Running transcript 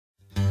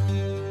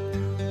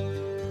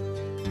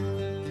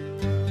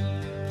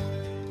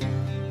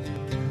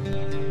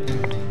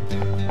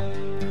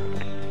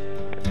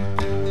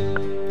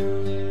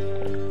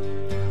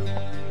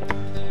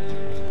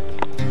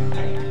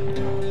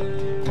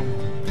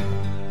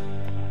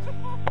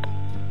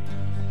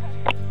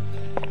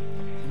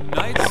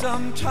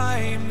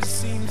sometimes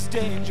seems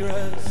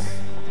dangerous.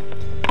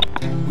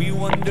 We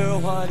wonder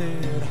what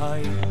it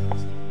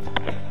hides.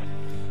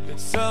 It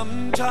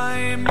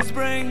sometimes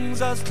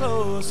brings us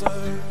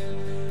closer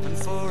and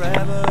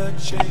forever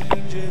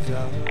changes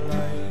our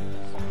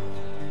lives.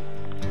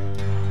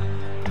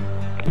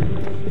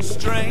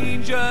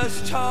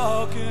 Strangers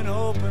talk in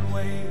open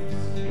ways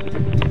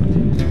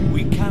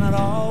we cannot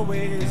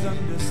always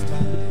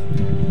understand,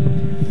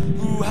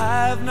 who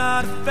have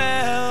not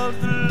felt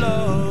the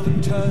love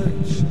and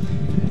touch,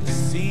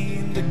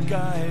 seen the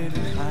guiding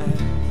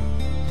hand.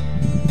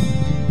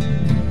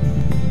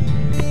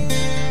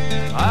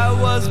 I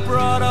was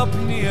brought up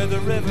near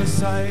the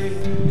riverside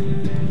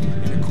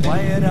in a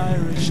quiet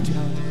Irish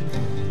town.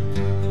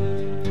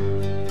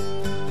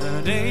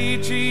 An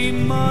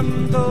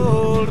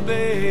 18-month-old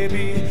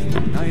baby,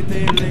 the night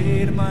they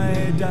laid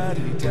my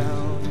daddy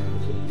down.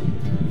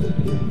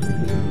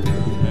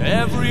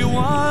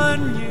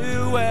 Everyone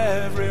knew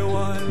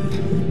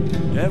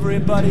everyone,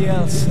 everybody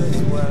else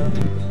as well.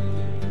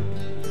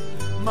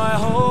 My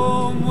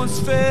home was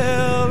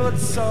filled with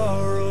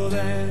sorrow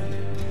then,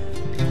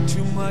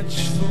 too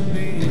much for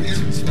me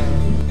to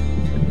tell.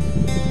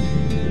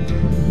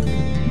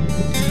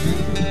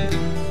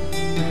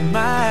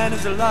 Man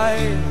is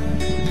alive,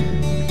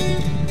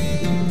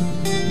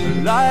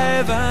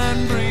 alive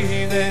and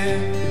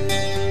breathing.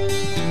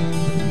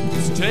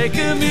 It's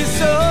taken me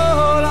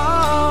so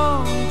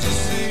long to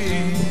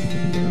see.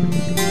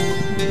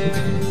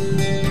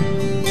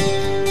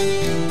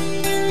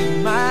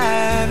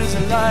 Man is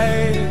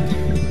alive,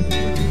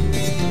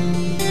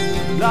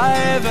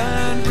 alive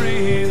and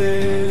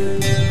breathing.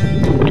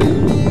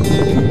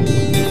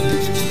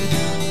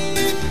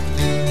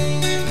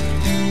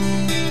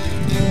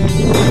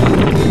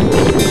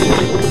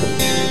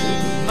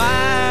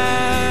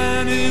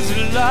 Man is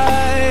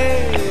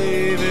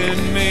alive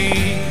in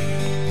me.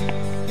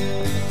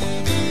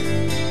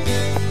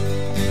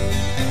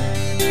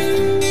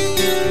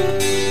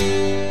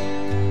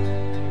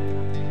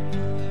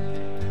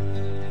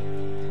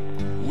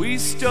 We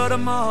stood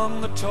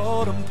among the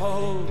totem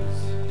poles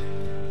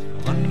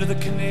under the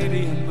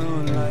Canadian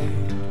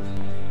moonlight.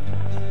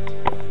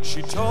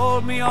 She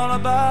told me all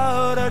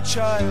about her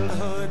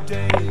childhood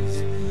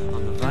days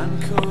on the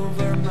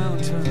Vancouver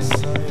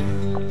mountainside.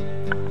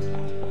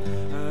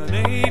 An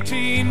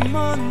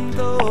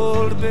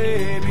 18-month-old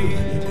baby,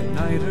 the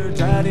night her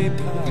daddy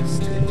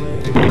passed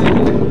away.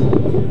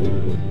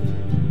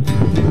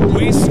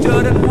 We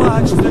stood and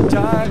watched the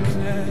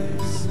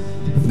darkness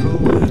flow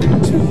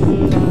into the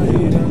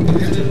light of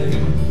day.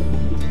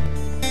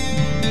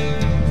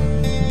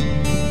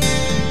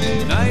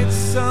 Night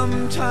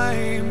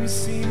sometimes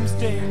seems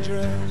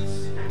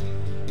dangerous.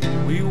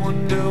 We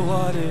wonder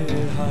what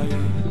it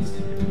hides.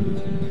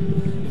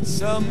 It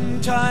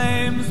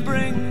sometimes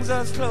brings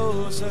us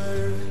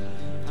closer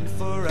and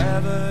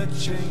forever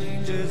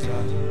changes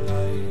our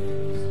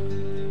lives.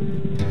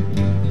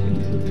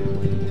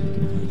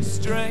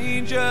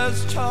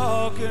 Strangers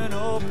talk in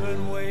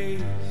open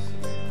ways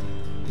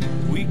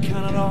we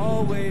cannot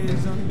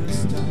always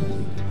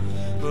understand,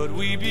 but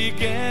we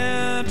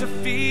began to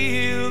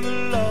feel the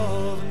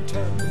love and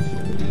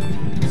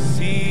touch,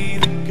 see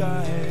the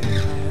guiding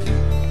hand.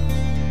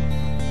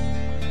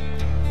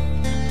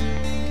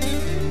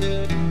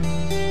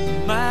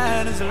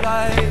 Man is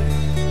alive,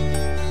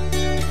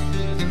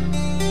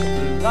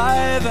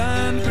 alive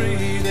and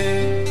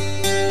breathing.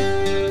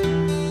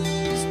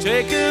 It's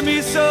taken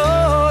me so